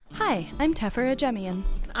Hi, I'm Tefera Jemian.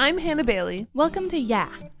 I'm Hannah Bailey. Welcome to Yeah,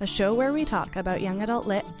 a show where we talk about young adult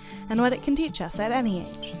lit and what it can teach us at any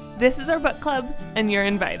age. This is our book club, and you're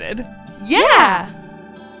invited. Yeah!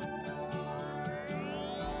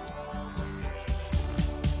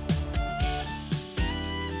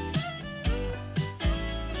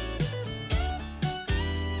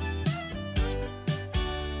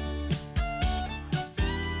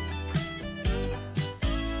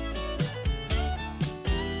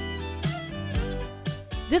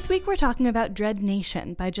 This week we're talking about Dread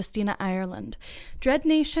Nation by Justina Ireland. Dread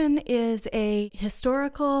Nation is a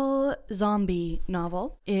historical zombie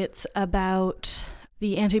novel. It's about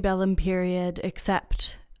the antebellum period,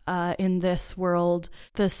 except in this world,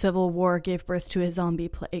 the Civil War gave birth to a zombie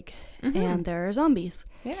plague, and there are zombies.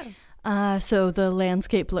 Yeah. So the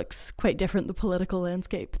landscape looks quite different, the political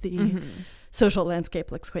landscape, the social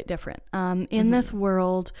landscape looks quite different. In this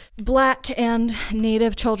world, Black and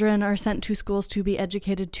Native children are sent to schools to be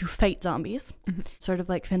educated to fight zombies, sort of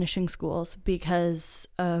like finishing schools because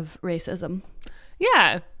of racism.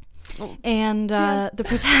 Yeah. And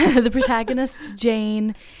the protagonist,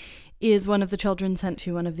 Jane, is one of the children sent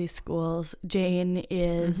to one of these schools. Jane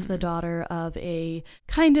is the daughter of a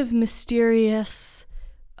kind of mysterious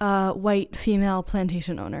white female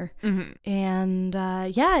plantation owner. And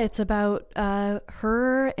it's about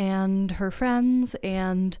her and her friends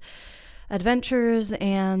and adventures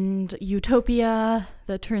and utopia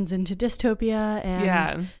that turns into dystopia,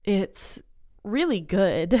 and it's really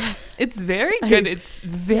good. It's very good. It's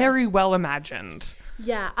very well imagined.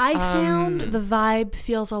 Yeah, I found the vibe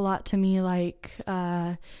feels a lot to me like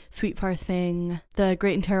Sweet Far Thing, the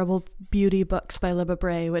Great and Terrible Beauty books by Libba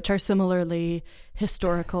Bray, which are similarly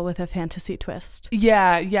historical with a fantasy twist.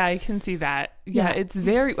 Yeah, I can see that. Yeah, it's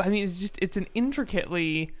very, it's an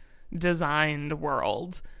intricately designed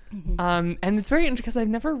world. And it's very interesting because I've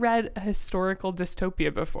never read a historical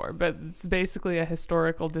dystopia before, but it's basically a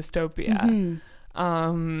historical dystopia.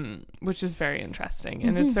 Which is very interesting.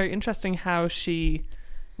 And it's very interesting how she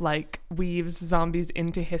weaves zombies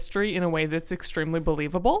into history in a way that's extremely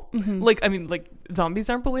believable. Zombies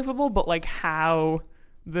aren't believable, but how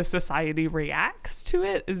the society reacts to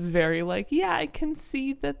it is very I can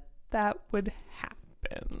see that would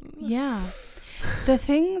happen. Yeah. The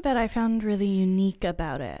thing that I found really unique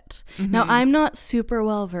about it, now I'm not super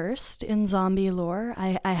well versed in zombie lore.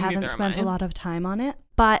 I haven't spent a lot of time on it,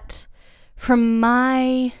 but from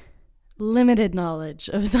my limited knowledge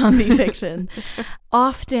of zombie fiction,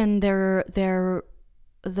 often the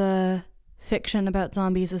fiction about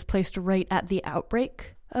zombies is placed right at the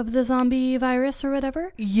outbreak of the zombie virus or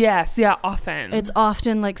whatever. Yes, yeah, often. It's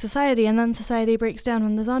often like society, and then society breaks down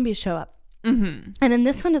when the zombies show up. And in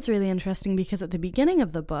this one, it's really interesting because at the beginning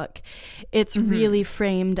of the book, it's really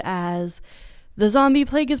framed as the zombie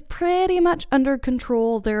plague is pretty much under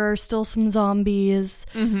control. There are still some zombies,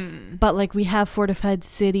 but we have fortified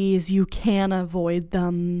cities. You can avoid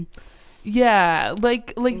them. Yeah,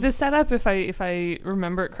 the setup, if I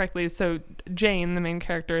remember it correctly, is so Jane, the main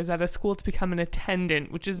character, is at a school to become an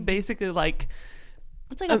attendant, which is basically it's like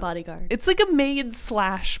a bodyguard. It's like a maid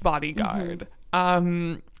 / bodyguard.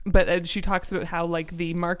 But she talks about how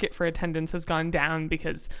the market for attendants has gone down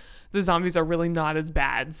because the zombies are really not as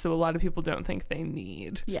bad, so a lot of people don't think they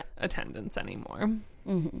need attendants anymore.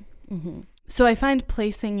 So I find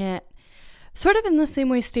placing it sort of in the same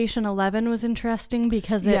way Station 11 was interesting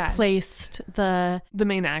because it placed the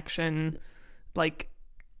main action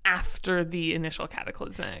after the initial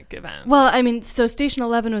cataclysmic event. Well, so Station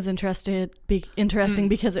 11 was interesting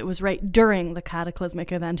because it was right during the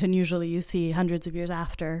cataclysmic event, and usually you see hundreds of years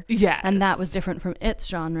after. Yes. And that was different from its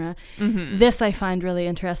genre. This I find really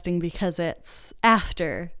interesting because it's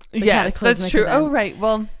after the cataclysmic that's true. event. Oh, right.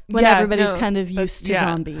 Well, when everybody's kind of used to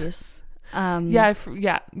zombies.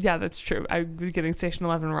 That's true. I'm getting Station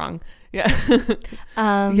 11 wrong.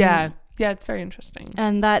 Yeah. Yeah, it's very interesting.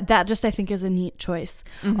 And that just, I think, is a neat choice.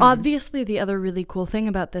 Obviously, the other really cool thing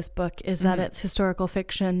about this book is that it's historical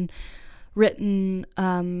fiction written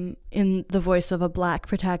in the voice of a Black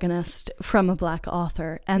protagonist from a Black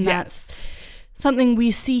author. And that's something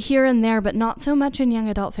we see here and there, but not so much in young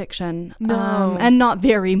adult fiction. No. And not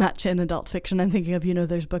very much in adult fiction. I'm thinking of,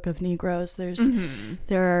 there's Book of Negroes.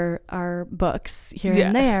 There are books here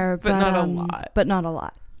and there. But not a lot. But not a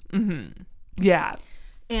lot. Yeah.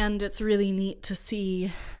 And it's really neat to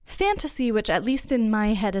see fantasy, which at least in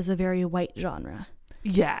my head is a very white genre.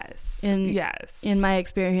 Yes. In my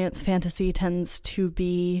experience, fantasy tends to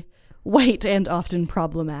be white and often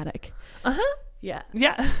problematic. Yeah.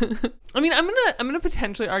 Yeah. I mean, I'm gonna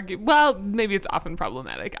potentially argue, well, maybe it's often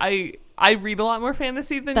problematic. I read a lot more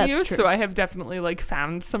fantasy than That's you, true. so I have definitely like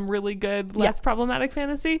found some really good, less problematic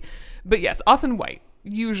fantasy. But yes, often white.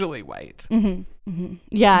 Usually white.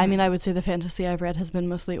 Yeah, I mean, I would say the fantasy I've read has been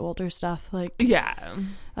mostly older stuff, like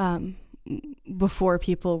before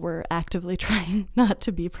people were actively trying not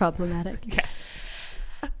to be problematic. Yes.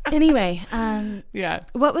 Anyway,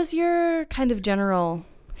 what was your kind of general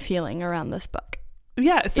feeling around this book?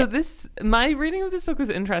 Yeah, so my reading of this book was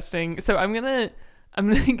interesting. So I'm gonna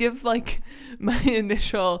give like my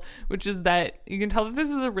initial, which is that you can tell that this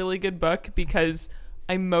is a really good book because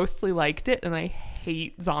I mostly liked it, and I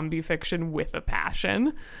hate zombie fiction with a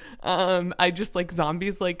passion. I just like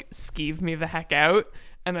zombies like skeeve me the heck out,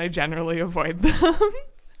 and I generally avoid them.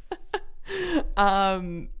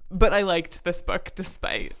 But I liked this book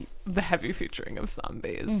despite the heavy featuring of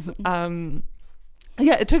zombies.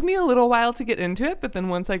 Yeah, it took me a little while to get into it, but then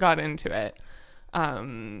once I got into it,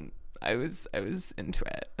 I was into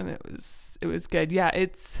it, and it was good. Yeah,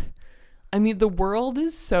 I mean, the world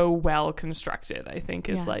is so well constructed, I think,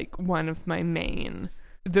 is like one of my main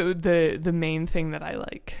the main thing that I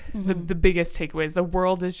like. The biggest takeaway is the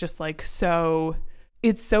world is just like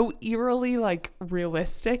it's so eerily like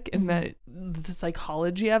realistic in that the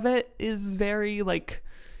psychology of it is very like,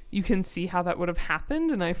 you can see how that would have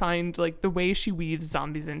happened, and I find like the way she weaves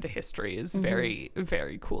zombies into history is very,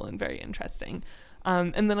 very cool and very interesting.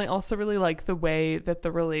 And then I also really like the way that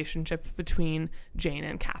the relationship between Jane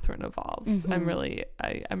and Catherine evolves. I'm really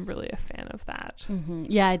a fan of that.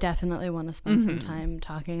 Yeah, I definitely want to spend some time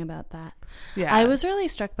talking about that. Yeah, I was really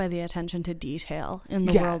struck by the attention to detail in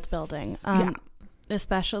the world building.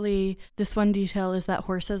 Especially this one detail is that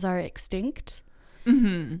horses are extinct.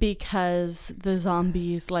 Because the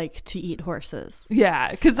zombies like to eat horses.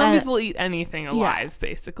 Yeah, because zombies will eat anything alive,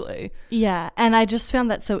 basically. Yeah, and I just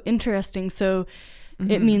found that so interesting. So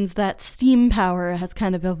it means that steam power has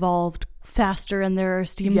kind of evolved faster, and there are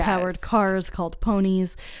steam-powered cars called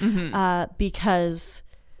ponies because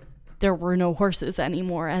there were no horses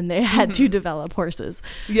anymore, and they had to develop horses.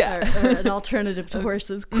 Yeah. or an alternative to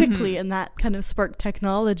horses quickly, and that kind of sparked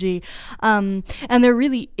technology. And there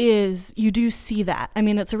really is, you do see that. I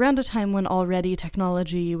mean, it's around a time when already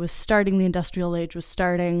technology was starting, the industrial age was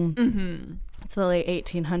starting. It's the late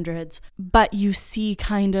 1800s. But you see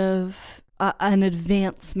kind of an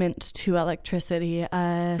advancement to electricity,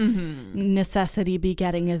 necessity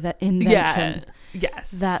begetting invention. Yeah. Yes.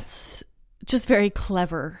 That's just very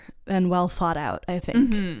clever and well thought out, I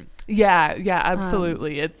think. Yeah,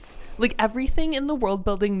 absolutely. It's like everything in the world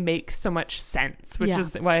building makes so much sense, which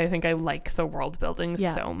is why I think I like the world building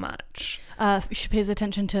so much. She pays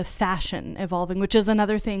attention to fashion evolving, which is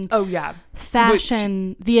another thing. Oh, yeah.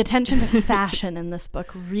 Fashion, the attention to fashion in this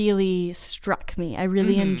book really struck me. I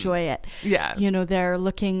really enjoy it. Yeah. You know, they're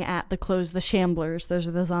looking at the clothes the Shamblers, those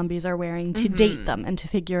are the zombies, are wearing to date them and to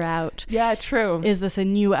figure out. Yeah, true. Is this a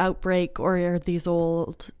new outbreak, or are these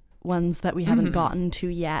old ones that we haven't gotten to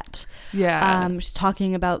yet? Yeah. She's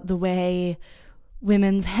talking about the way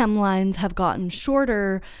women's hemlines have gotten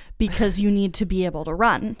shorter because you need to be able to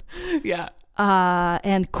run. Yeah.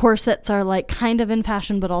 And corsets are like kind of in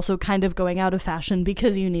fashion, but also kind of going out of fashion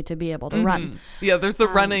because you need to be able to run. Yeah, there's the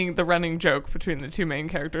running joke between the two main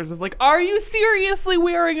characters of like, are you seriously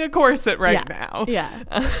wearing a corset right now? Yeah.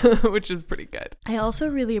 Which is pretty good. I also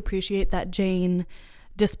really appreciate that Jane,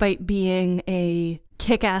 despite being a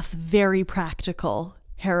kick-ass, very practical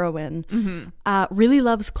heroine, really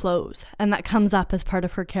loves clothes, and that comes up as part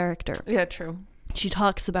of her character. Yeah, true. She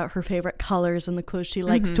talks about her favorite colors and the clothes she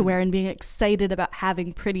likes to wear, and being excited about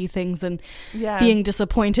having pretty things, and being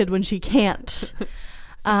disappointed when she can't.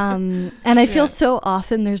 And I feel so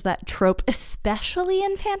often there's that trope, especially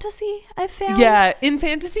in fantasy, I've found. Yeah, in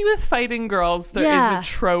fantasy with fighting girls, there is a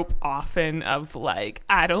trope often of like,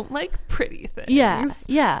 I don't like pretty things.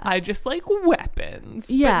 Yeah. I just like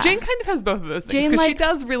weapons. Yeah. But Jane kind of has both of those things, because she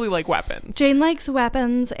does really like weapons. Jane likes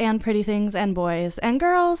weapons and pretty things and boys and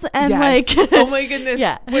girls and like... Oh my goodness.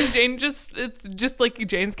 Yeah. When it's just like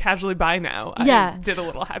Jane's casually bi now. I did a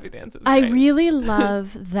little happy dance. I really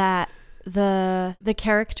love that the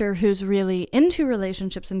character who's really into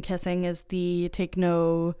relationships and kissing is the take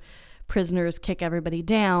no prisoners, kick everybody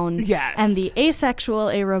down. Yes. And the asexual,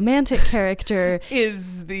 aromantic character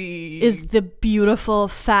is the beautiful,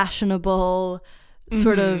 fashionable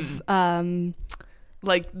sort of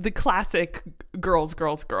like the classic girls.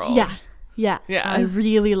 Yeah. Yeah. I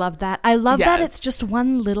really love that. I love that Yes. it's just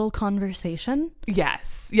one little conversation.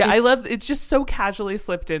 Yes. Yeah, I love it's just so casually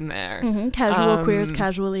slipped in there. Casual queers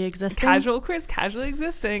casually existing. Casual queers casually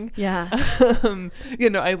existing. Yeah.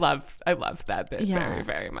 I love that bit Yeah. very,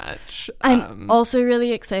 very much. I'm also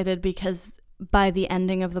really excited because by the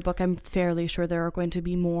ending of the book, I'm fairly sure there are going to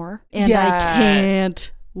be more. And I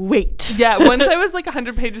can't wait. Yeah, once I was like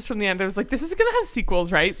 100 pages from the end, I was like, this is going to have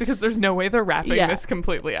sequels, right? Because there's no way they're wrapping this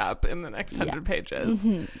completely up in the next 100 pages.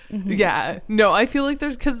 Yeah. No, I feel like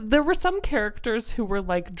because there were some characters who were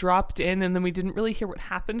like dropped in and then we didn't really hear what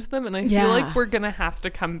happened to them. And I feel like we're going to have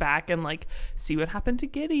to come back and like see what happened to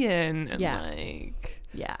Gideon. And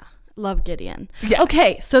Yeah. Love Gideon. Yes.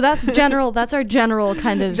 Okay, so that's our general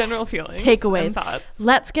kind of general feelings, takeaways. and thoughts.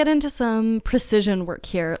 Let's get into some precision work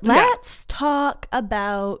here. Let's talk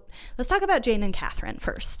about Jane and Catherine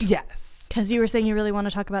first. Yes. Because you were saying you really want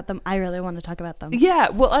to talk about them. I really want to talk about them. Yeah.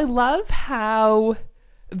 Well, I love how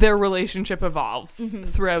their relationship evolves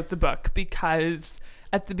throughout the book, because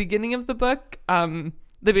at the beginning of the book,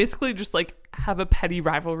 they basically just like have a petty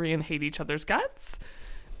rivalry and hate each other's guts.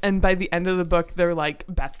 And by the end of the book, they're like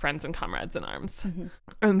best friends and comrades in arms.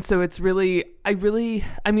 And so it's really,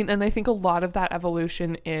 and I think a lot of that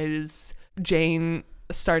evolution is Jane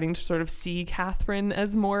starting to sort of see Catherine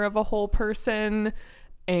as more of a whole person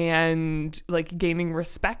and like gaining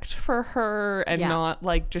respect for her and not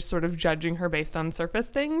like just sort of judging her based on surface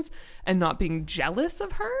things and not being jealous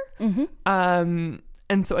of her. And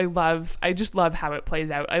so I just love how it plays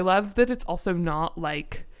out. I love that it's also not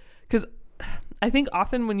like, because I think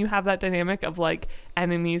often when you have that dynamic of like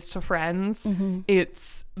enemies to friends,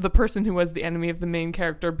 it's the person who was the enemy of the main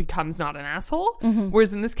character becomes not an asshole.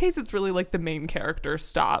 Whereas in this case, it's really like the main character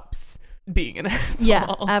stops being an asshole.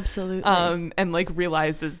 Yeah, absolutely. And like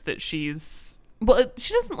realizes that she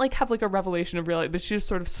doesn't like have like a revelation of real, but she just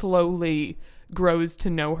sort of slowly grows to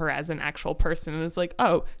know her as an actual person and is like,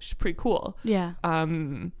 oh, she's pretty cool. Yeah.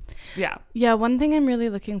 Yeah, one thing I'm really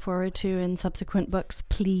looking forward to in subsequent books,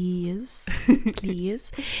 please,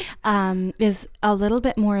 is a little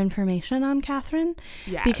bit more information on Catherine.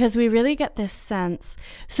 Yes. Because we really get this sense.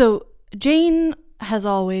 So Jane has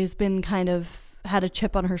always been kind of had a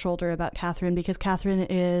chip on her shoulder about Catherine because Catherine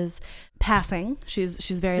is passing. She's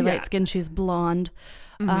very light skinned. She's blonde.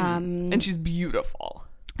 And she's beautiful.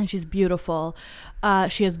 She has beautiful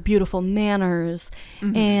manners.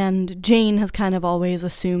 And Jane has kind of always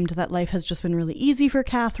assumed that life has just been really easy for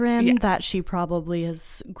Catherine, that she probably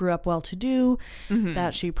grew up well-to-do,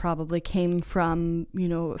 that she probably came from,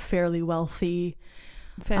 a fairly wealthy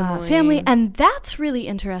family. And that's really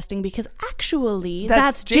interesting because actually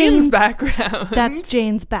that's Jane's background. That's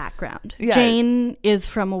Jane's background. Yeah. Jane is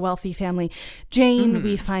from a wealthy family. Jane,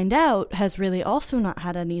 we find out, has really also not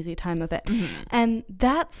had an easy time of it. And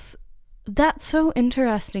that's so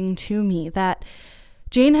interesting to me that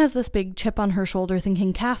Jane has this big chip on her shoulder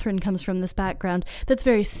thinking Catherine comes from this background that's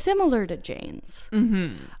very similar to Jane's.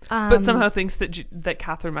 But somehow thinks that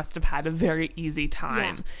Catherine must have had a very easy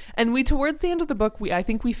time. Yeah. And towards the end of the book, I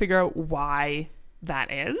think we figure out why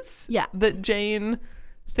that is. Yeah. That Jane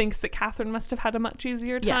thinks that Catherine must have had a much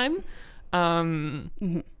easier time.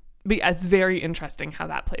 But it's very interesting how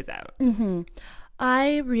that plays out.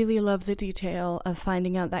 I really love the detail of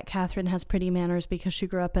finding out that Catherine has pretty manners because she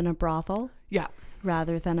grew up in a brothel. Yeah.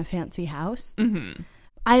 Rather than a fancy house.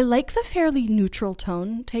 I like the fairly neutral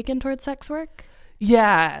tone taken towards sex work.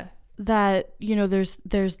 Yeah. That,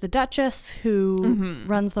 there's the Duchess who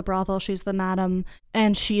runs the brothel. She's the madam.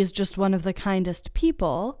 And she is just one of the kindest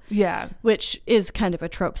people. Yeah. Which is kind of a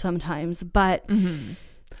trope sometimes. But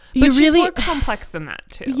But she's more complex than that,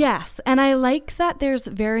 too. Yes. And I like that there's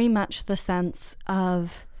very much the sense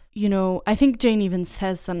of, I think Jane even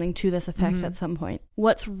says something to this effect at some point.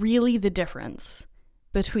 What's really the difference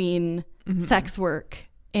between sex work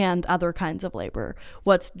and other kinds of labor?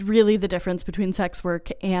 What's really the difference between sex work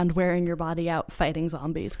and wearing your body out fighting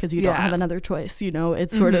zombies because you don't have another choice?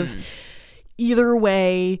 It's sort of either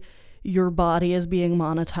way your body is being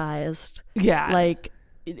monetized. Yeah. Like,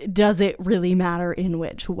 does it really matter in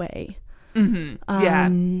which way? Yeah.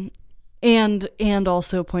 And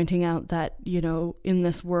also pointing out that, in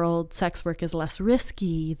this world, sex work is less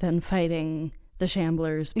risky than fighting the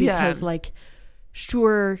Shamblers because,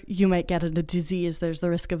 sure, you might get a disease. There's the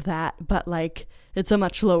risk of that. But, it's a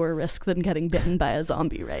much lower risk than getting bitten by a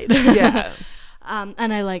zombie, right? Yeah.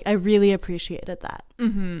 And I really appreciated that.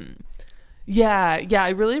 Yeah. Yeah. I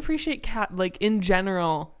really appreciate in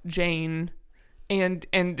general, Jane and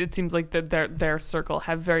it seems like that their circle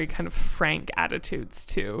have very kind of frank attitudes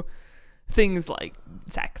to things like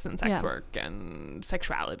sex and sex work and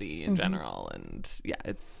sexuality in general. And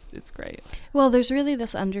it's great. Well, there's really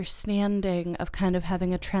this understanding of kind of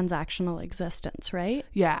having a transactional existence, right?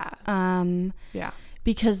 Yeah.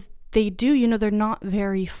 Because they do, they're not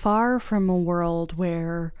very far from a world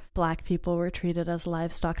where Black people were treated as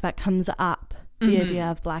livestock. That comes up. The idea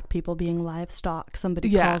of Black people being livestock. Somebody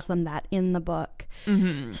calls them that in the book.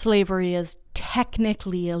 Slavery is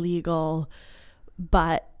technically illegal,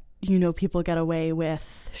 but people get away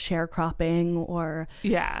with sharecropping or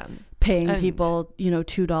paying people,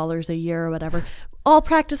 $2 a year or whatever. All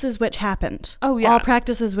practices which happened. Oh, yeah. All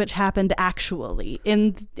practices which happened actually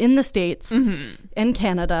in the States, in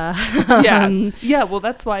Canada. Well,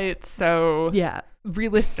 that's why it's so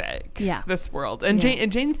realistic, this world. And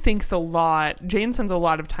Jane thinks a lot. Jane spends a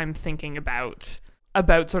lot of time thinking about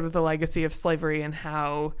sort of the legacy of slavery and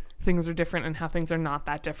how things are different and how things are not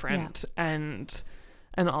that different. And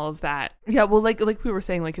all of that. Yeah, well, like we were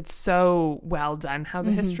saying, like, it's so well done how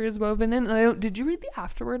the history is woven in. And did you read the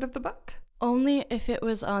afterword of the book? Only if it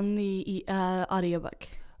was on the audiobook.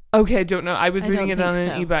 Okay, I don't know. I was reading it on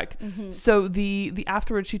an ebook. So the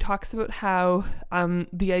afterward, she talks about how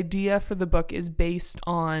the idea for the book is based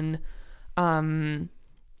on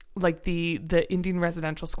like the Indian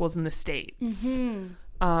residential schools in the States.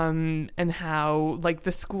 And how like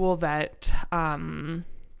the school that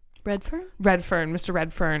Mr.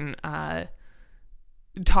 Redfern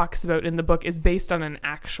talks about in the book is based on an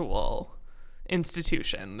actual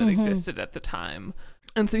institution that existed at the time.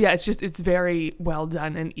 And so it's very well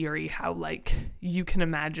done and eerie how like you can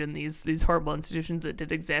imagine these horrible institutions that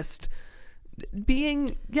did exist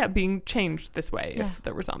being changed this way if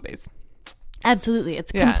there were zombies. Absolutely.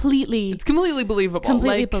 It's completely believable.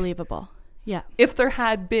 Believable. Yeah. If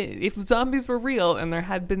zombies were real and there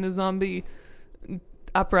had been a zombie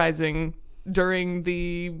uprising during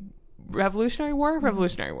the Revolutionary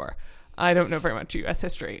War. I don't know very much U.S.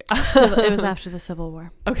 history. It was after the Civil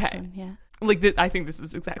War. Okay. So, I think this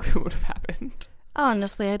is exactly what would have happened.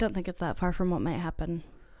 Honestly, I don't think it's that far from what might happen.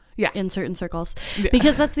 Yeah. In certain circles. Yeah.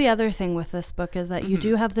 Because that's the other thing with this book is that you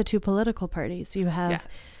do have the two political parties. You have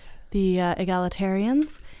the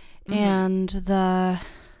egalitarians and the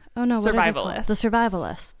survivalists. The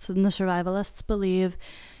survivalists. And the survivalists believe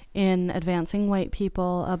in advancing white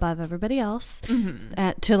people above everybody else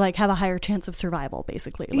to like have a higher chance of survival,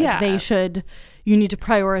 basically. You need to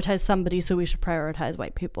prioritize somebody, so we should prioritize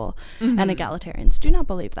white people. And egalitarians do not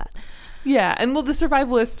believe that. Yeah, and well, the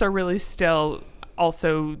survivalists are really still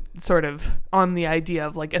also sort of on the idea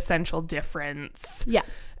of like essential difference. Yeah.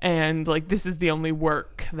 And like this is the only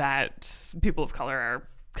work that people of color are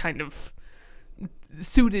kind of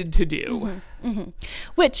suited to do.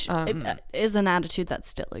 Which is an attitude that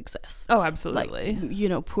still exists. Oh, absolutely.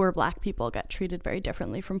 Like, poor Black people get treated very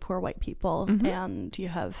differently from poor white people, and you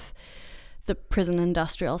have the prison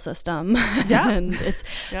industrial system. And it's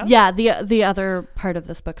the other part of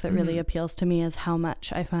this book that really appeals to me is how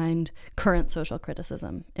much I find current social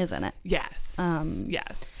criticism is in it. Yes.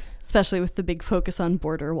 Especially with the big focus on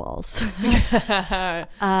border walls. But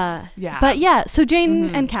so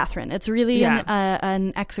Jane and Catherine, it's really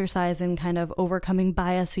an exercise in kind of overcoming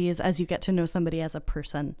biases as you get to know somebody as a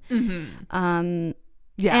person. And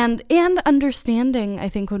understanding, I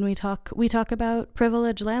think when we talk about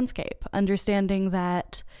privilege landscape, understanding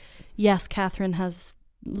that, yes, Catherine has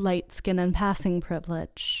light skin and passing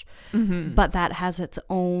privilege, but that has its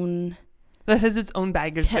own... That has its own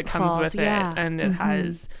baggage that comes with it, and it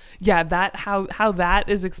has how that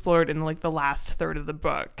is explored in like the last third of the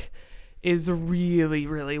book is really,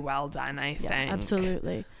 really well done. I think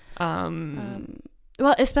absolutely.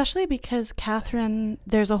 Well, especially because Catherine,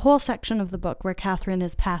 there's a whole section of the book where Catherine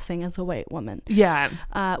is passing as a white woman. Yeah,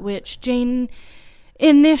 which Jane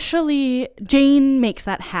makes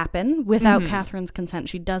that happen without Catherine's consent.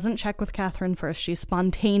 She doesn't check with Catherine first. She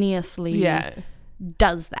spontaneously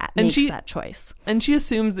does that, makes that choice. And she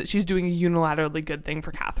assumes that she's doing a unilaterally good thing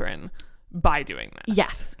for Catherine by doing this.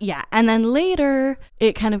 Yes, yeah. And then later,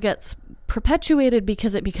 it kind of gets perpetuated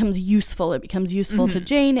because it becomes useful. It becomes useful to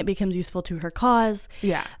Jane. It becomes useful to her cause.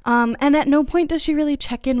 Yeah. And at no point does she really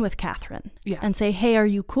check in with Catherine and say, hey, are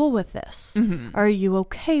you cool with this? Are you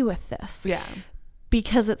okay with this? Yeah.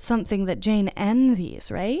 Because it's something that Jane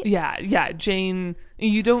envies, right? Yeah. Jane,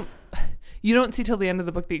 you don't see till the end of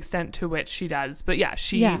the book the extent to which she does, but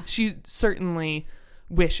she certainly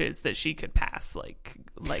wishes that she could pass like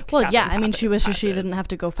well, Catherine I mean, she wishes she didn't have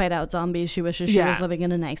to go fight out zombies. She wishes she was living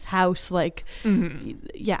in a nice house, like and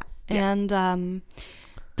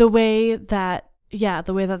the way that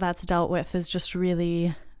that's dealt with is just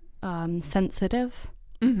really sensitive,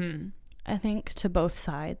 I think, to both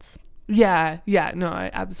sides. Yeah, no,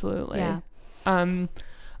 absolutely. Yeah.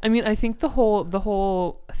 I mean, I think the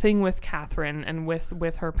whole thing with Catherine and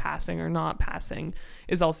with her passing or not passing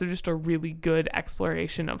is also just a really good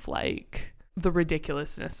exploration of like the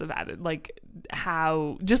ridiculousness of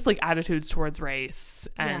how just like attitudes towards race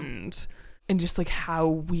and just like how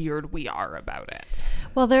weird we are about it.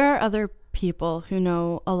 Well, there are other people who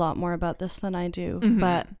know a lot more about this than I do,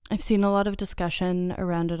 but I've seen a lot of discussion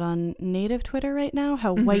around it on Native Twitter right now,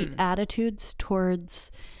 how white attitudes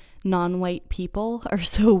towards non-white people are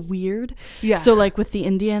so weird. Yeah. So like with the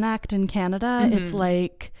Indian Act in Canada, it's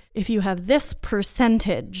like if you have this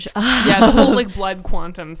percentage the whole like blood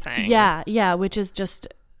quantum thing. Yeah, which is just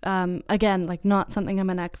again, like not something I'm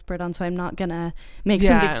an expert on, so I'm not gonna make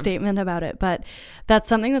some big statement about it, but that's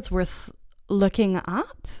something that's worth looking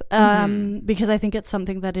up because I think it's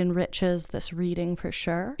something that enriches this reading for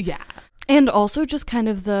sure. Yeah. And also just kind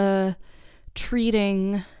of the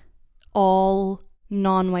treating all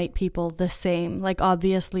non-white people the same. Like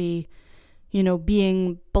obviously, you know,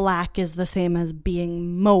 being black is the same as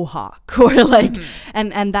being Mohawk or like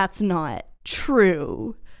and that's not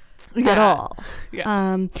true at all.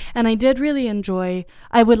 Yeah. And I did really enjoy,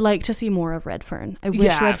 I would like to see more of Redfern. I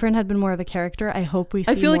wish Redfern had been more of a character. I hope we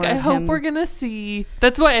see more of him. I hope we're going to see,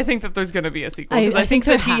 that's why I think that there's going to be a sequel. Because I think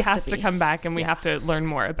that he has to come back and we have to learn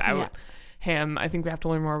more about him. I think we have to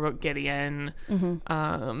learn more about Gideon.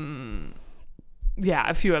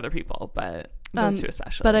 A few other people, but those two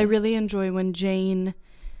especially. But I really enjoy when Jane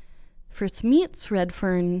first meets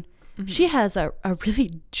Redfern. She has a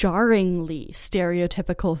really jarringly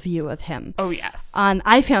stereotypical view of him. Oh, yes. And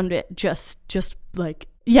I found it just like,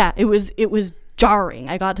 it was jarring.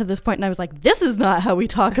 I got to this point and I was like, this is not how we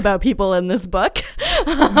talk about people in this book.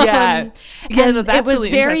 That's really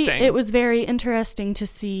interesting. It was very interesting to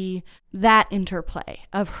see that interplay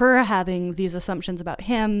of her having these assumptions about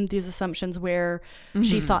him, these assumptions where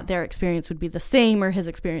she thought their experience would be the same or his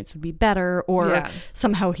experience would be better or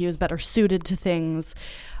somehow he was better suited to things.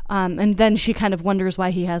 And then she kind of wonders why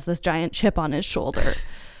he has this giant chip on his shoulder.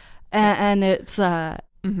 And it's,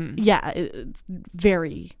 it's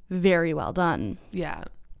very, very well done. Yeah.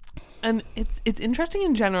 And it's interesting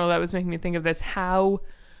in general. That was making me think of this, how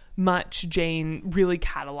much Jane really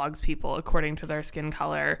catalogs people according to their skin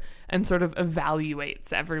color and sort of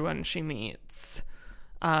evaluates everyone she meets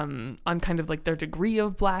on kind of like their degree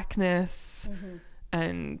of blackness.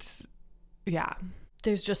 And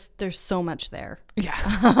there's so much there.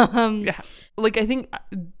 Like I think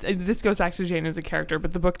this goes back to Jane as a character,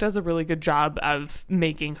 but the book does a really good job of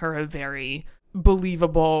making her a very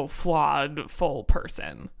believable, flawed, full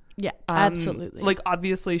person. Absolutely. Like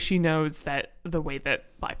obviously she knows that the way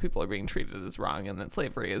that black people are being treated is wrong and that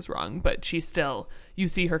slavery is wrong, but she still, you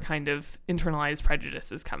see her kind of internalized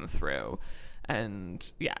prejudices come through.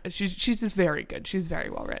 And she's just very good. She's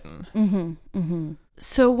very well written.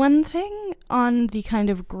 So one thing on the kind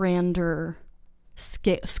of grander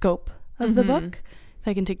scope of the book, if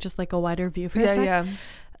I can take just like a wider view for a sec,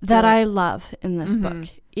 that I love in this book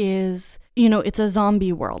is, you know, it's a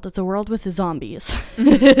zombie world. It's a world with zombies.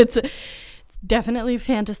 It's definitely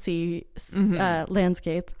fantasy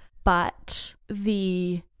landscape, but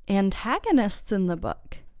the antagonists in the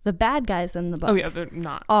book, the bad guys in the book, they're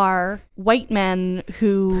not, are white men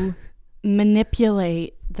who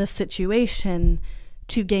manipulate the situation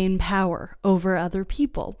to gain power over other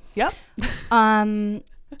people. And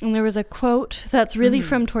there was a quote that's really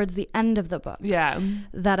from towards the end of the book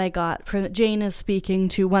that I got from Jane is speaking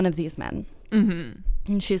to one of these men. And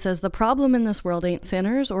she says, "The problem in this world ain't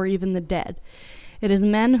sinners or even the dead. It is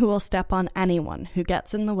men who will step on anyone who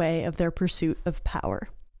gets in the way of their pursuit of power."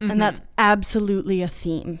 And that's absolutely a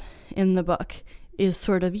theme in the book, is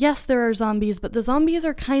sort of, yes, there are zombies, but the zombies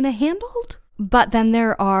are kind of handled. But then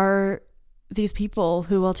there are these people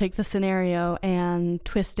who will take the scenario and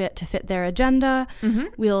twist it to fit their agenda.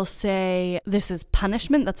 We'll say, this is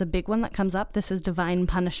punishment. That's a big one that comes up. This is divine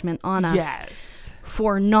punishment on us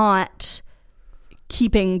for not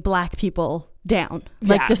keeping black people down.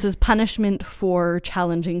 Like this is punishment for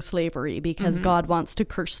challenging slavery because God wants to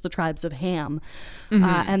curse the tribes of Ham.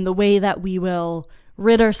 And the way that we will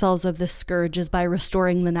rid ourselves of this scourge is by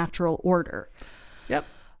restoring the natural order.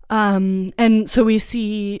 And so we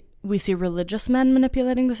see religious men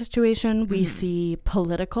manipulating the situation. We see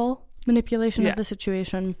political manipulation of the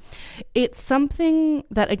situation. It's something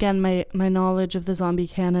that, again, my knowledge of the zombie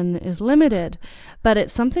canon is limited, but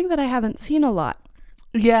it's something that I haven't seen a lot.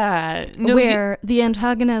 Yeah. Where the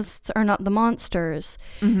antagonists are not the monsters.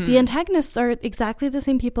 The antagonists are exactly the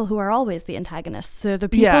same people who are always the antagonists. So the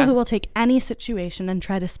people who will take any situation and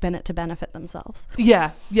try to spin it to benefit themselves.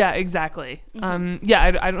 Yeah, exactly. I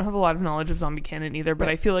don't have a lot of knowledge of zombie canon either, but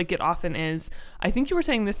I feel like it often is. I think you were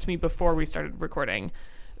saying this to me before we started recording,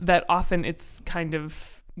 that often it's kind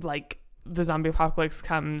of like the zombie apocalypse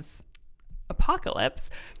comes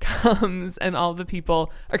and all the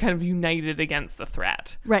people are kind of united against the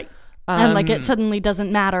threat. Right. And like it suddenly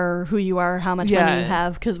doesn't matter who you are, how much money you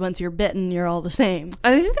have, because once you're bitten, you're all the same.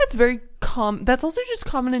 I think that's very that's also just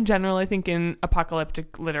common in general, I think, in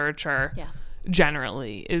apocalyptic literature. Yeah.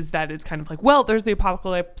 Generally, is that it's kind of like, well, there's the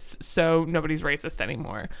apocalypse, so nobody's racist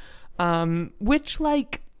anymore. Which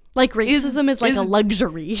like racism is like a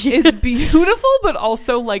luxury. It's beautiful, but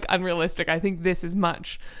also like unrealistic. I think this is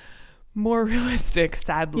much more realistic,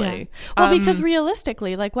 sadly. Yeah. Well, because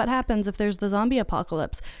realistically, like what happens if there's the zombie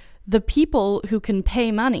apocalypse? The people who can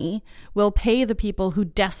pay money will pay the people who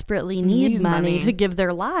desperately need money to give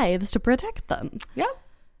their lives to protect them. Yeah.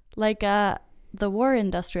 Like the war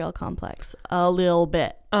industrial complex a little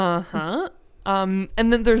bit. And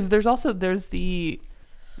then there's also the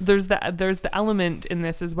element in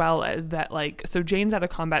this as well that like, so Jane's at a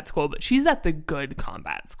combat school, but she's at the good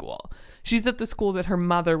combat school. She's at the school that her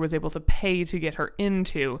mother was able to pay to get her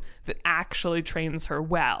into that actually trains her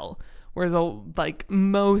well. Whereas like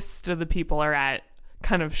most of the people are at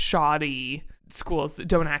kind of shoddy schools that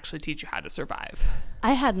don't actually teach you how to survive.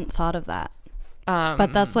 I hadn't thought of that.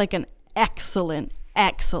 But that's like an excellent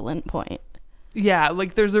point. Yeah,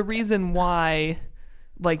 like there's a reason why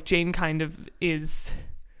like Jane kind of is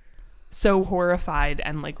so horrified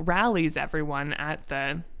and like rallies everyone at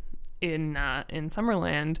in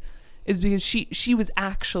Summerland is because she was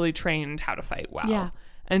actually trained how to fight well. Yeah.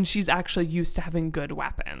 And she's actually used to having good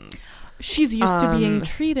weapons. She's used to being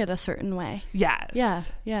treated a certain way.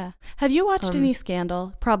 Yes. Yeah. Have you watched any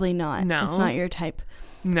Scandal? Probably not. No. It's not your type.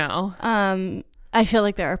 No. I feel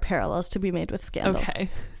like there are parallels to be made with Scandal. Okay.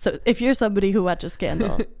 So if you're somebody who watches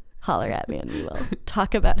Scandal, holler at me and we will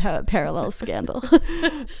talk about how it parallels Scandal.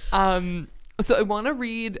 So I want to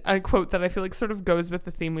read a quote that I feel like sort of goes with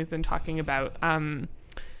the theme we've been talking about,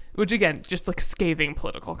 which again, just like scathing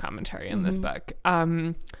political commentary in this book.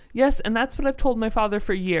 Yes, and that's what I've told my father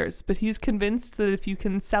for years, but he's convinced that if you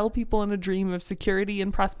can sell people in a dream of security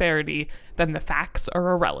and prosperity, then the facts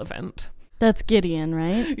are irrelevant. That's Gideon,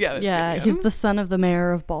 right? Yeah, that's Gideon. He's the son of the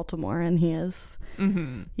mayor of Baltimore, and he is.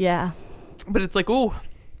 Yeah. But it's like, oh,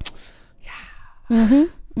 yeah.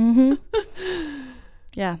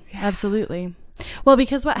 Yeah, absolutely. Well,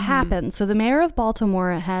 because what happened, so the mayor of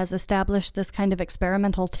Baltimore has established this kind of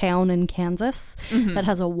experimental town in Kansas that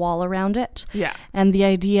has a wall around it. Yeah. And the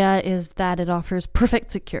idea is that it offers perfect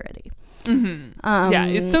security. Yeah,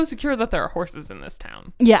 it's so secure that there are horses in this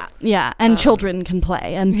town. Yeah, and children can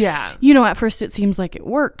play. And, at first it seems like it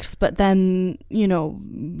works, but then,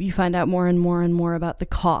 you find out more and more and more about the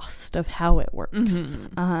cost of how it works.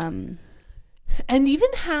 And even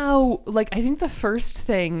how, like, I think the first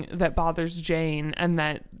thing that bothers Jane and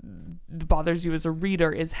that bothers you as a reader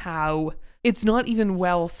is how it's not even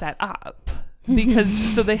well set up. Because,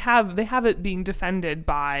 so they have it being defended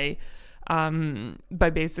by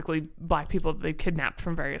basically black people that they've kidnapped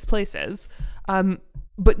from various places,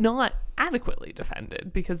 but not adequately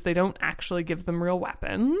defended because they don't actually give them real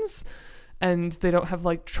weapons. And they don't have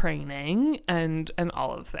like training and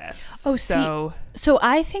all of this. Oh, so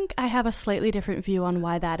I think I have a slightly different view on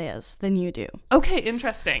why that is than you do. Okay,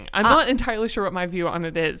 interesting. I'm not entirely sure what my view on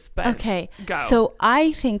it is, but okay. Go. So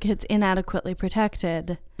I think it's inadequately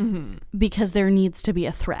protected because there needs to be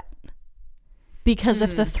a threat. Because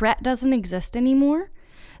if the threat doesn't exist anymore,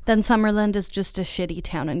 then Summerland is just a shitty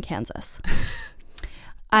town in Kansas.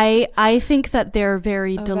 I think that they're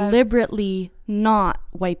very deliberately not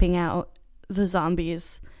wiping out the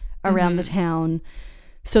zombies around the town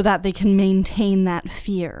so that they can maintain that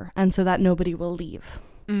fear and so that nobody will leave.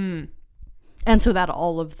 And so that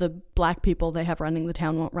all of the black people they have running the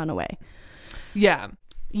town won't run away. Yeah.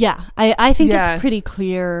 Yeah. I think it's pretty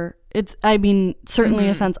clear. Certainly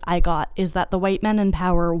a sense I got is that the white men in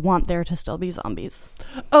power want there to still be zombies.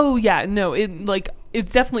 Oh yeah, no,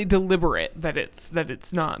 it's definitely deliberate that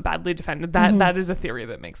it's not badly defended. That is a theory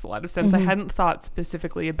that makes a lot of sense. I hadn't thought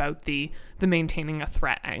specifically about the maintaining a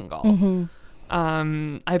threat angle.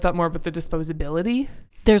 I thought more about the disposability.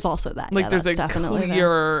 There's also that. Like there's a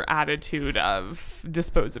clear attitude of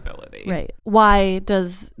disposability. Right. Why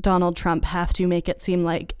does Donald Trump have to make it seem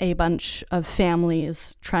like a bunch of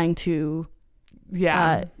families trying to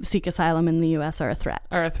seek asylum in the U.S. are a threat.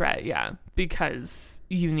 Yeah. Because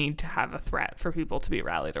you need to have a threat for people to be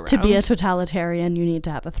rallied around. To be a totalitarian, you need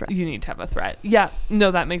to have a threat. Yeah.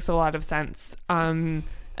 No, that makes a lot of sense. And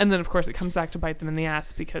then, of course, it comes back to bite them in the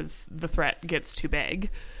ass because the threat gets too big.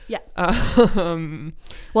 Yeah.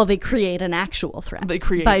 Well, they create an actual threat.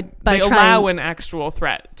 They allow an actual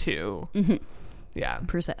threat to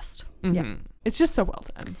persist. Mm-hmm. Yeah. It's just so well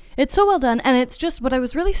done. It's so well done. And it's just what I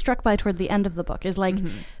was really struck by toward the end of the book is like,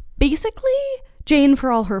 basically, Jane,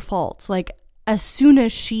 for all her faults, like as soon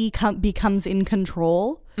as she becomes in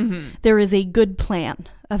control, there is a good plan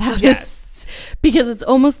of how to... Because it's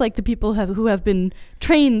almost like the people who have been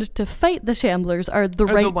trained to fight the Shamblers are the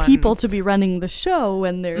right people to be running the show,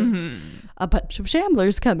 and there's a bunch of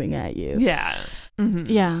Shamblers coming at you. Yeah. Mm-hmm.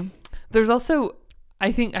 Yeah. There's also...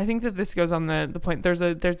 I think that this goes on the point. There's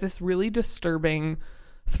this really disturbing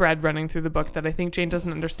thread running through the book that I think Jane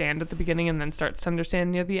doesn't understand at the beginning and then starts to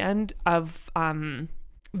understand near the end of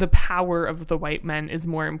the power of the white men is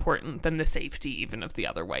more important than the safety even of the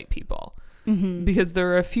other white people. Mm-hmm. Because there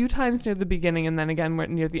are a few times near the beginning and then again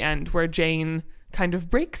near the end where Jane kind of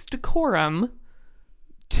breaks decorum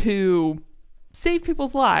to save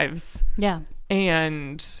people's lives. Yeah.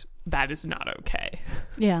 And that is not okay.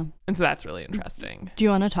 Yeah. And so that's really interesting. Do you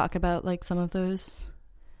want to talk about like some of those?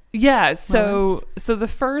 Yeah. So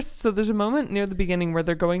there's a moment near the beginning where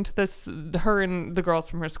they're going to this, her and the girls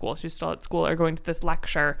from her school, she's still at school, are going to this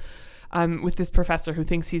lecture with this professor who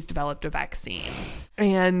thinks he's developed a vaccine.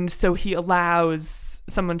 And so he allows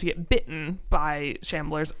someone to get bitten by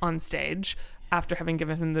Shamblers on stage after having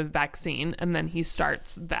given him the vaccine. And then he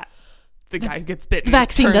starts the guy who gets bitten. The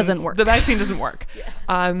vaccine doesn't work. The vaccine doesn't work.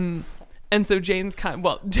 Yeah. And so Jane's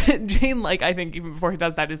Jane, like, I think even before he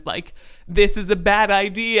does that is like, this is a bad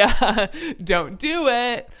idea. Don't do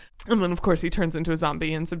it. And then, of course, he turns into a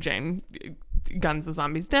zombie. And so Jane guns the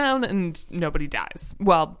zombies down and nobody dies.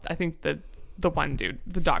 Well, I think the one dude,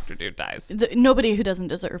 the doctor dude, dies. Nobody who doesn't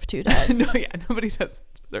deserve to dies. Nobody does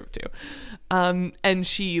deserve to. And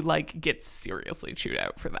she like gets seriously chewed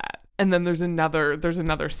out for that. And then there's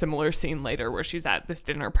another similar scene later where she's at this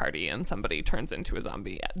dinner party and somebody turns into a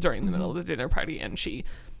zombie during the middle of the dinner party and she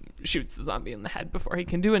shoots the zombie in the head before he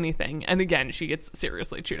can do anything. And again, she gets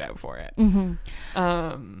seriously chewed out for it.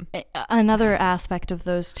 Mm-hmm. Another aspect of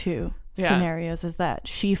those two scenarios is that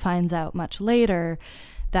she finds out much later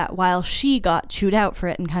that while she got chewed out for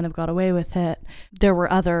it and kind of got away with it, there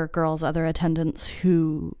were other attendants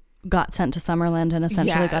who got sent to Summerland and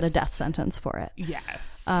essentially got a death sentence for it.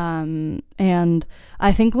 Yes. And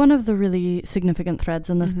I think one of the really significant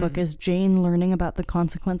threads in this book is Jane learning about the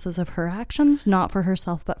consequences of her actions, not for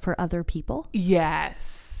herself, but for other people.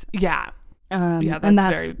 Yes. Yeah.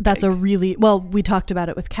 That's a really, well, we talked about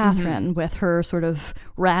it with Catherine, with her sort of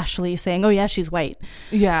rashly saying, oh yeah, she's white.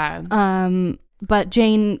 Yeah. But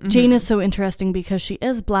Jane is so interesting because she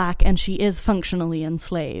is black and she is functionally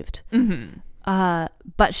enslaved. Mm-hmm.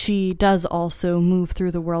 But she does also move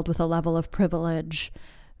through the world with a level of privilege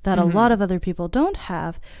that a lot of other people don't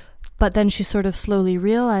have. But then she sort of slowly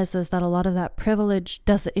realizes that a lot of that privilege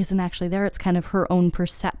isn't actually there. It's kind of her own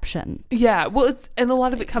perception. Yeah. Well, a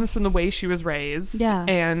lot of it comes from the way she was raised. Yeah.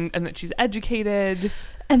 And that she's educated.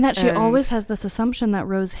 And that she always has this assumption that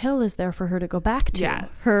Rose Hill is there for her to go back to.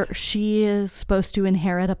 Yes. She is supposed to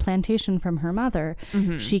inherit a plantation from her mother.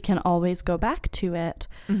 Mm-hmm. She can always go back to it,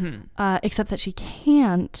 except that she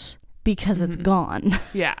can't because it's gone.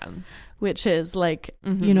 Yeah. Which is like,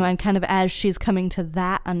 and kind of as she's coming to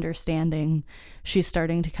that understanding, she's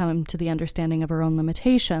starting to come to the understanding of her own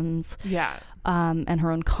limitations. Yeah. And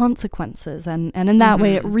her own consequences. And in that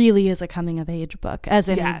way, it really is a coming-of-age book, as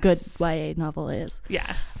any good YA novel is.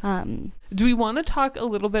 Yes. Do we want to talk a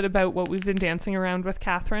little bit about what we've been dancing around with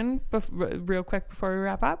Catherine real quick before we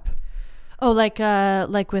wrap up? Oh, like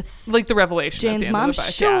with... Like the revelation Jane's at the mom? End of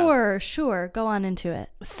the book. Sure. Go on into it.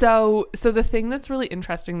 So the thing that's really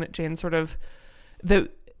interesting that Jane sort of... that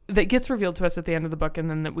gets revealed to us at the end of the book and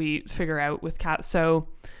then that we figure out with Cat... So...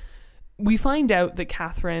 we find out that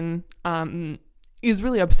Catherine is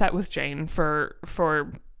really upset with Jane for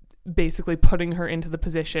basically putting her into the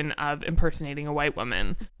position of impersonating a white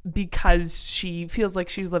woman because she feels like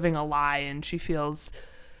she's living a lie and she feels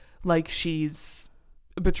like she's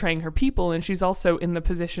betraying her people, and she's also in the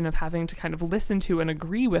position of having to kind of listen to and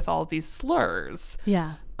agree with all these slurs.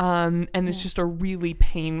 Yeah. And it's just a really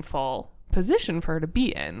painful position for her to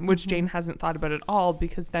be in, which Jane hasn't thought about at all,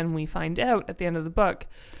 because then we find out at the end of the book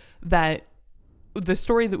that the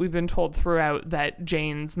story that we've been told throughout, that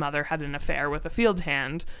Jane's mother had an affair with a field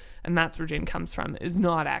hand, and that's where Jane comes from, is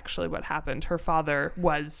not actually what happened. Her father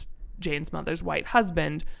was Jane's mother's white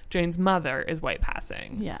husband. Jane's mother is white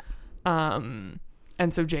passing. Yeah. And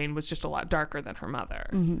so Jane was just a lot darker than her mother.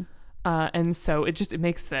 Mm-hmm. And so it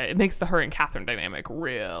makes the her and Catherine dynamic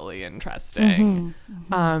really interesting.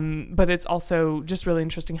 Mm-hmm. Mm-hmm. But it's also just really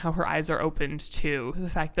interesting how her eyes are opened to the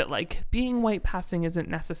fact that like being white passing isn't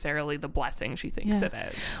necessarily the blessing she thinks it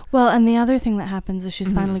is. Well, and the other thing that happens is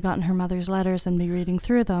she's finally gotten her mother's letters and be reading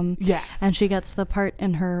through them. Yes. And she gets the part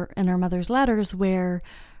in her mother's letters where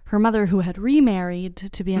her mother, who had remarried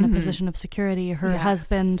to be in a position of security, her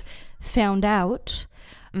husband found out.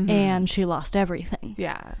 Mm-hmm. And she lost everything.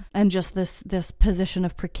 Yeah. And just this position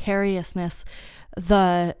of precariousness,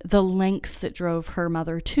 the lengths it drove her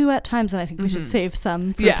mother to at times, and I think we should save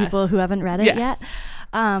some for people who haven't read it yet.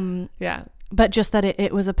 Yeah. But just that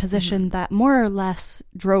it was a position that more or less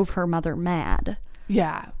drove her mother mad.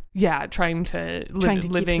 Yeah. Yeah,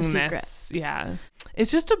 living this. Yeah.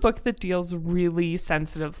 It's just a book that deals really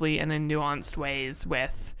sensitively and in nuanced ways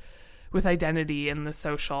with identity and the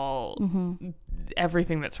social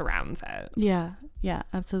everything that surrounds it. Yeah,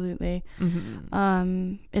 absolutely.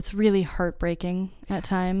 Mm-hmm. It's really heartbreaking at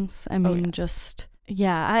times. I mean,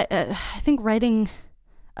 I think writing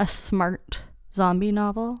a smart zombie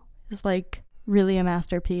novel is like really a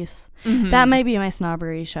masterpiece. Mm-hmm. That might be my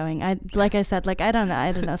snobbery showing. I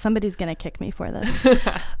don't know. Somebody's gonna kick me for this.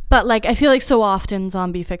 But like, I feel like so often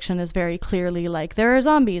zombie fiction is very clearly like, there are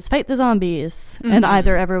zombies, fight the zombies, and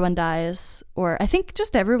either everyone dies or I think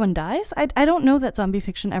just everyone dies. I don't know that zombie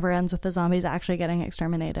fiction ever ends with the zombies actually getting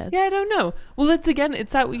exterminated. Yeah, I don't know. Well,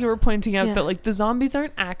 it's that what you were pointing out that like the zombies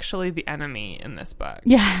aren't actually the enemy in this book.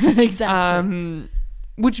 Yeah, exactly.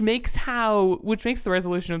 Which makes the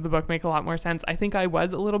resolution of the book make a lot more sense. I think I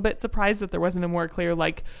was a little bit surprised that there wasn't a more clear,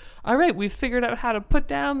 like, all right, we've figured out how to put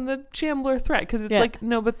down the Shambler threat. Because it's like,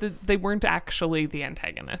 no, but they weren't actually the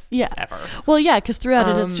antagonists ever. Well, yeah, because throughout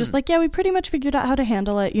it, it's just like, we pretty much figured out how to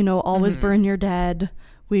handle it. You know, always burn your dead.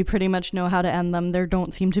 We pretty much know how to end them. There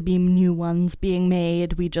don't seem to be new ones being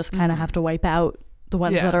made. We just kind of have to wipe out the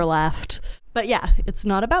ones that are left. But yeah, it's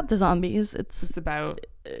not about the zombies. It's about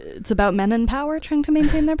men in power trying to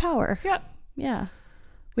maintain their power. Yeah.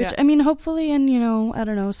 Which, I mean, hopefully in, I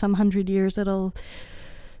don't know, some 100 years it'll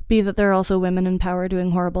be that there are also women in power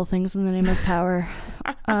doing horrible things in the name of power.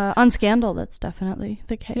 On Scandal, that's definitely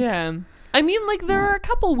the case. Yeah. I mean, like, there are a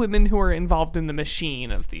couple women who are involved in the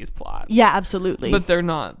machine of these plots. Yeah, absolutely. But they're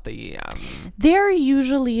not the... They're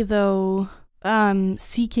usually, though...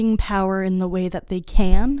 seeking power in the way that they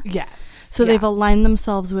can. Yes. So they've aligned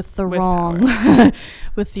themselves with the wrong,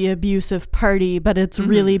 with the abusive party, but it's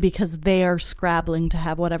really because they are scrabbling to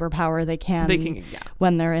have whatever power they can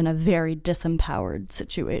when they're in a very disempowered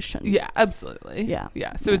situation. Yeah, absolutely. Yeah.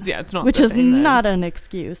 So it's not which the is same not an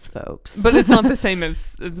excuse, folks. But it's not the same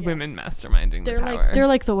as women masterminding the power. They're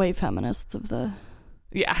like the white feminists of the...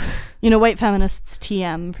 Yeah. White feminists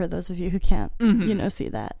TM, for those of you who can't, see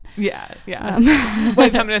that. Yeah.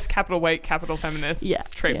 White feminist, capital white, capital feminist,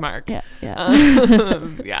 trademark.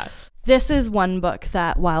 Yeah. This is one book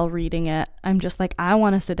that while reading it, I'm just like, I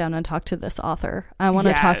want to sit down and talk to this author. I want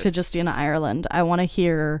to talk to Justina Ireland. I want to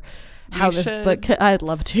hear how this book... I'd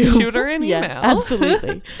love to. Shoot her an email.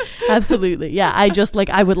 Absolutely. Yeah,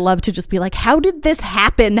 I would love to just be like, how did this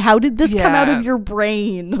happen? How did this come out of your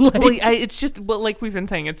brain? It's just, like we've been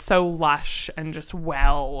saying, it's so lush and just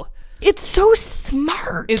it's so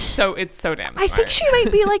smart. It's so damn smart. I think she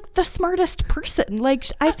might be like the smartest person. Like,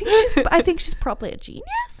 I think she's probably a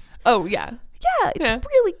genius. Oh, yeah. Yeah, it's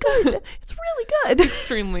really good. It's really good.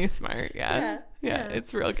 Extremely smart. Yeah,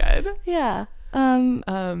 it's real good. Yeah.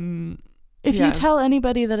 If you tell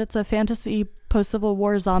anybody that it's a fantasy post-Civil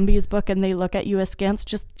War zombies book and they look at you askance,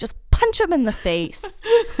 just punch them in the face.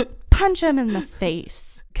 Punch them in the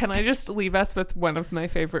face. Can I just leave us with one of my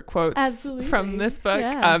favorite quotes from this book?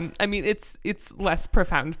 Yeah. I mean, it's less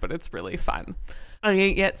profound, but it's really fun. I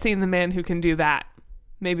ain't yet seen the man who can do that.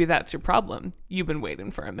 Maybe that's your problem. You've been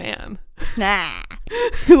waiting for a man. Nah.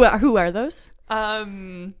 Who are those?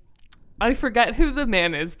 I forget who the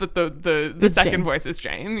man is, but the second Jane. Voice is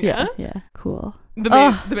Jane. Yeah, cool.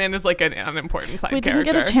 The man is like an unimportant side character. We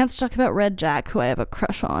didn't get a chance to talk about Red Jack, who I have a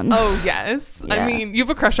crush on. Oh yes, I mean you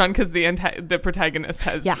have a crush on because the protagonist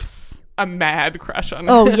has a mad crush on.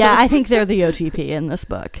 Oh yeah, I think they're the OTP in this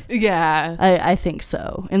book. Yeah, I think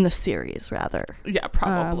so, in the series rather. Yeah,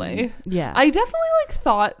 probably. Yeah, I definitely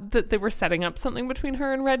thought that they were setting up something between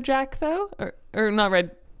her and Red Jack though, or not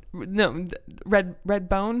Red. No,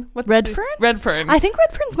 Redbone. What's Redfern? Redfern. I think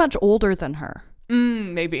Redfern's much older than her.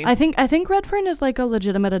 Maybe. I think Redfern is like a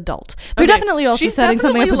legitimate adult. They're definitely also setting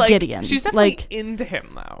something up with Gideon. She's definitely into him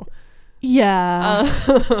though. Yeah.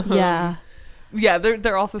 Yeah. Yeah,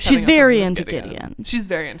 they're also she's very into Gideon. She's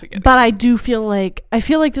very into Gideon. But I feel like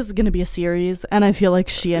this is going to be a series, and I feel like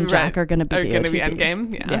she and Jack are going to be the OTP. Be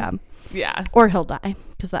endgame. Yeah. Or he'll die,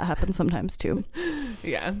 because that happens sometimes too.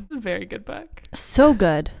 Yeah, very good book. So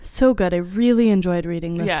good. I really enjoyed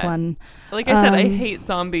reading this one. Like I said, I hate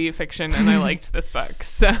zombie fiction, and I liked this book.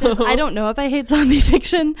 So I don't know if I hate zombie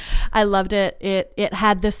fiction. I loved it. It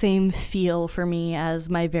had the same feel for me as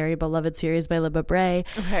my very beloved series by Libba Bray,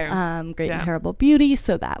 Great and Terrible Beauty.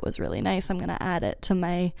 So that was really nice. I'm going to add it to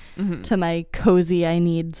my cozy. I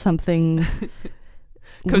need something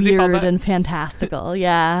cozy weird and fantastical.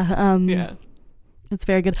 Yeah. It's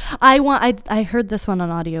very good. I heard this one on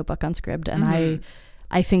audiobook on Scribd, and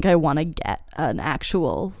I think I want to get an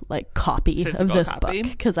actual like copy physical of this book,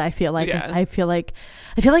 because I feel like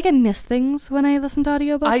I miss things when I listen to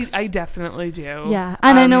audiobooks. I definitely do. Yeah.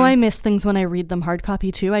 And I know I miss things when I read them hard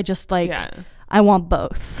copy too. I just I want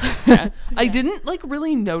both. I didn't like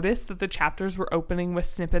really notice that the chapters were opening with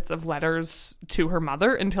snippets of letters to her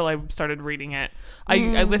mother until I started reading it.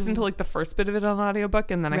 I listened to like the first bit of it on audiobook,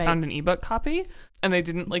 and then I found an ebook copy, and I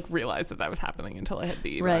didn't like realize that was happening until I had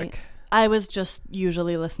the ebook. Right. I was just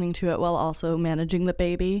usually listening to it while also managing the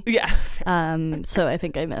baby. Yeah. So I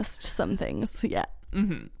think I missed some things. Yeah.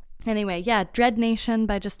 Mm-hmm. Anyway, Dread Nation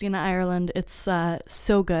by Justina Ireland. It's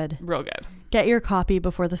so good. Real good. Get your copy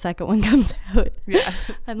before the second one comes out. Yeah.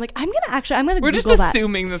 I'm gonna We're Google just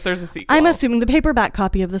assuming that there's a sequel. I'm assuming the paperback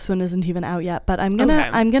copy of this one isn't even out yet, but I'm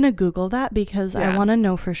gonna Google that because I want to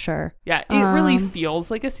know for sure. Yeah, it really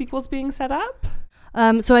feels like a sequel's being set up.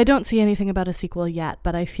 So I don't see anything about a sequel yet,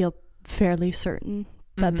 but I feel fairly certain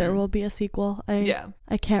that there will be a sequel.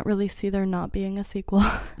 I can't really see there not being a sequel.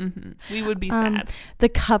 We would be sad. The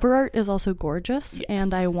cover art is also gorgeous,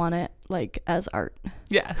 and I want it like as art.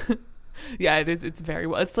 Yeah. Yeah, it is. It's very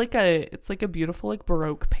well. It's like a beautiful like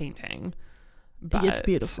Baroque painting. But it's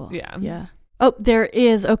beautiful. Yeah. Yeah. Oh, there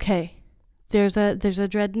is. Okay. There's a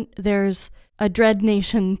Dread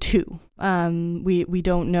Nation 2. We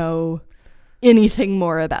don't know anything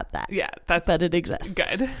more about that. Yeah, but it exists.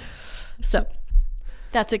 Good. So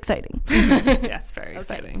that's exciting. Yes, very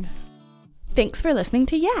exciting. Thanks for listening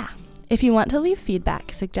to Yeah. If you want to leave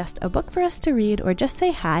feedback, suggest a book for us to read, or just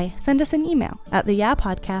say hi, send us an email at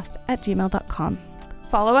theyapodcast@gmail.com.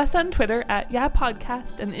 Follow us on Twitter at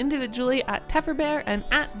YaPodcast and individually at Tefferbear and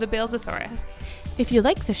at the Balesosaurus. If you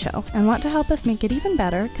like the show and want to help us make it even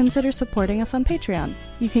better, consider supporting us on Patreon.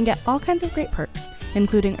 You can get all kinds of great perks,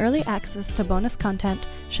 including early access to bonus content,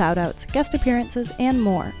 shoutouts, guest appearances, and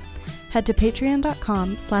more. Head to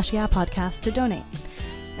patreon.com/YaPodcast to donate.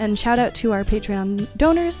 And shout out to our Patreon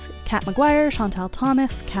donors, Kat McGuire, Chantal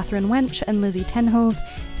Thomas, Catherine Wench, and Lizzie Tenhove.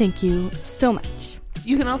 Thank you so much.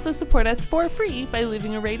 You can also support us for free by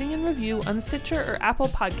leaving a rating and review on Stitcher or Apple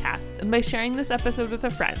Podcasts, and by sharing this episode with a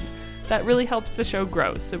friend. That really helps the show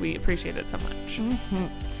grow, so we appreciate it so much.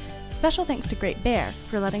 Special thanks to Great Bear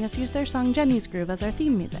for letting us use their song Jenny's Groove as our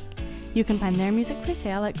theme music. You can find their music for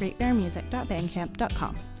sale at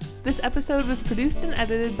greatbearmusic.bandcamp.com. This episode was produced and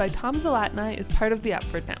edited by Tom Zalatni as part of the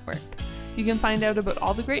Upford Network. You can find out about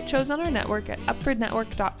all the great shows on our network at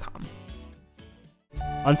upfordnetwork.com.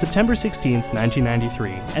 On September 16th,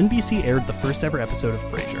 1993, NBC aired the first ever episode of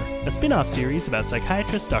Frasier, a spin-off series about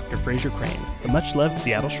psychiatrist Dr. Frasier Crane, the much-loved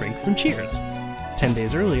Seattle shrink from Cheers. 10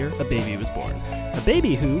 days earlier, a baby was born. A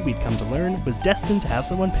baby who, we'd come to learn, was destined to have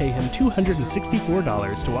someone pay him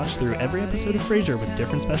 $264 to watch through every episode of Frasier with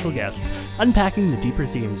different special guests, unpacking the deeper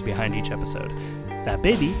themes behind each episode. That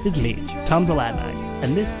baby is me, Tom Zalatni,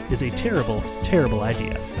 and this is a terrible, terrible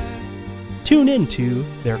idea. Tune in to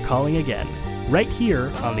They're Calling Again, right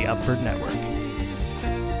here on the Upford Network.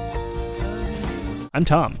 I'm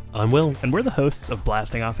Tom. I'm Will. And we're the hosts of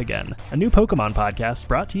Blasting Off Again, a new Pokemon podcast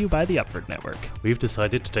brought to you by the Upford Network. We've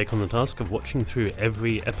decided to take on the task of watching through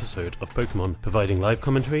every episode of Pokemon, providing live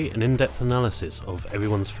commentary and in-depth analysis of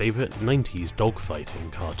everyone's favourite 90s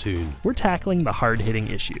dogfighting cartoon. We're tackling the hard-hitting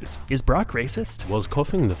issues. Is Brock racist? Was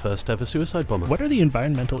Koffing the first ever suicide bomber? What are the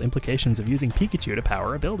environmental implications of using Pikachu to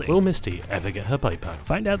power a building? Will Misty ever get her bite back?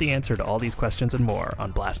 Find out the answer to all these questions and more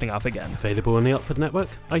on Blasting Off Again. Available on the Upford Network,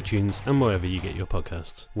 iTunes, and wherever you get your podcasts.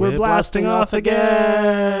 We're blasting off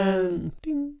again! Ding.